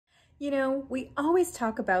You know, we always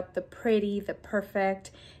talk about the pretty, the perfect,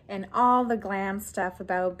 and all the glam stuff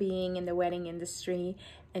about being in the wedding industry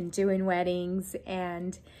and doing weddings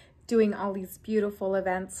and doing all these beautiful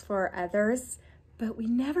events for others, but we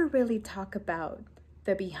never really talk about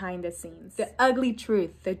the behind the scenes, the ugly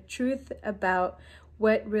truth, the truth about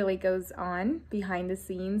what really goes on behind the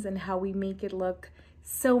scenes and how we make it look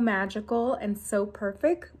so magical and so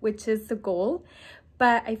perfect, which is the goal.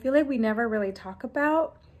 But I feel like we never really talk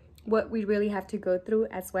about what we really have to go through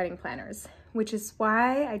as wedding planners, which is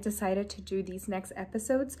why I decided to do these next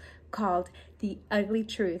episodes called The Ugly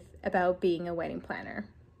Truth About Being a Wedding Planner.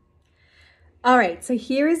 All right, so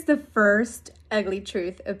here is the first ugly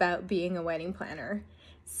truth about being a wedding planner.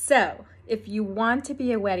 So if you want to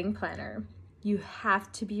be a wedding planner, you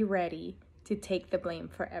have to be ready to take the blame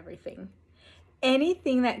for everything.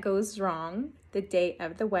 Anything that goes wrong the day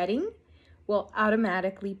of the wedding will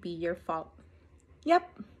automatically be your fault.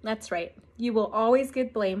 Yep, that's right. You will always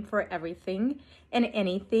get blamed for everything and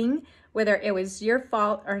anything, whether it was your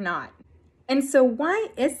fault or not. And so why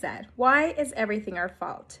is that? Why is everything our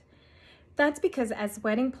fault? That's because as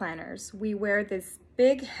wedding planners, we wear this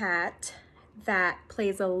big hat that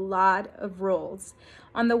plays a lot of roles.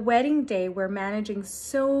 On the wedding day, we're managing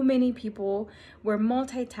so many people, we're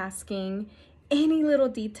multitasking. Any little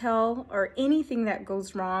detail or anything that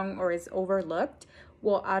goes wrong or is overlooked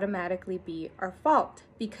will automatically be our fault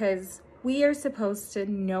because we are supposed to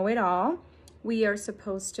know it all. We are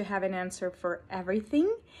supposed to have an answer for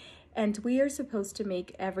everything, and we are supposed to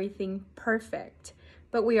make everything perfect.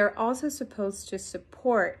 But we are also supposed to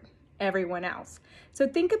support everyone else. So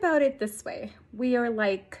think about it this way. We are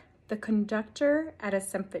like the conductor at a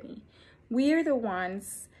symphony. We are the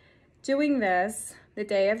ones doing this the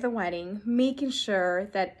day of the wedding, making sure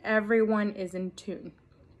that everyone is in tune.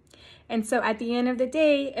 And so at the end of the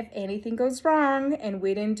day, if anything goes wrong and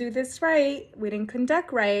we didn't do this right, we didn't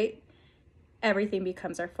conduct right, everything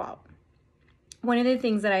becomes our fault. One of the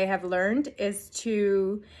things that I have learned is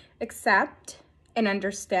to accept and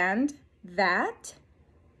understand that,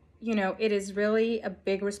 you know, it is really a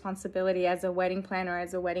big responsibility as a wedding planner,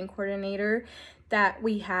 as a wedding coordinator, that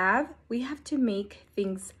we have to make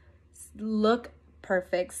things look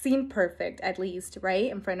perfect, seem perfect at least,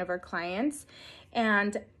 right, in front of our clients.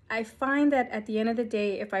 And I find that at the end of the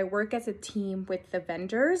day, if I work as a team with the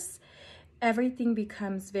vendors, everything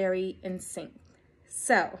becomes very in sync.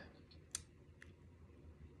 So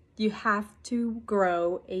you have to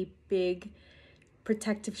grow a big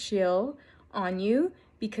protective shield on you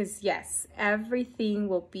because yes, everything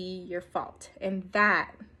will be your fault. And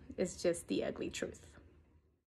that is just the ugly truth.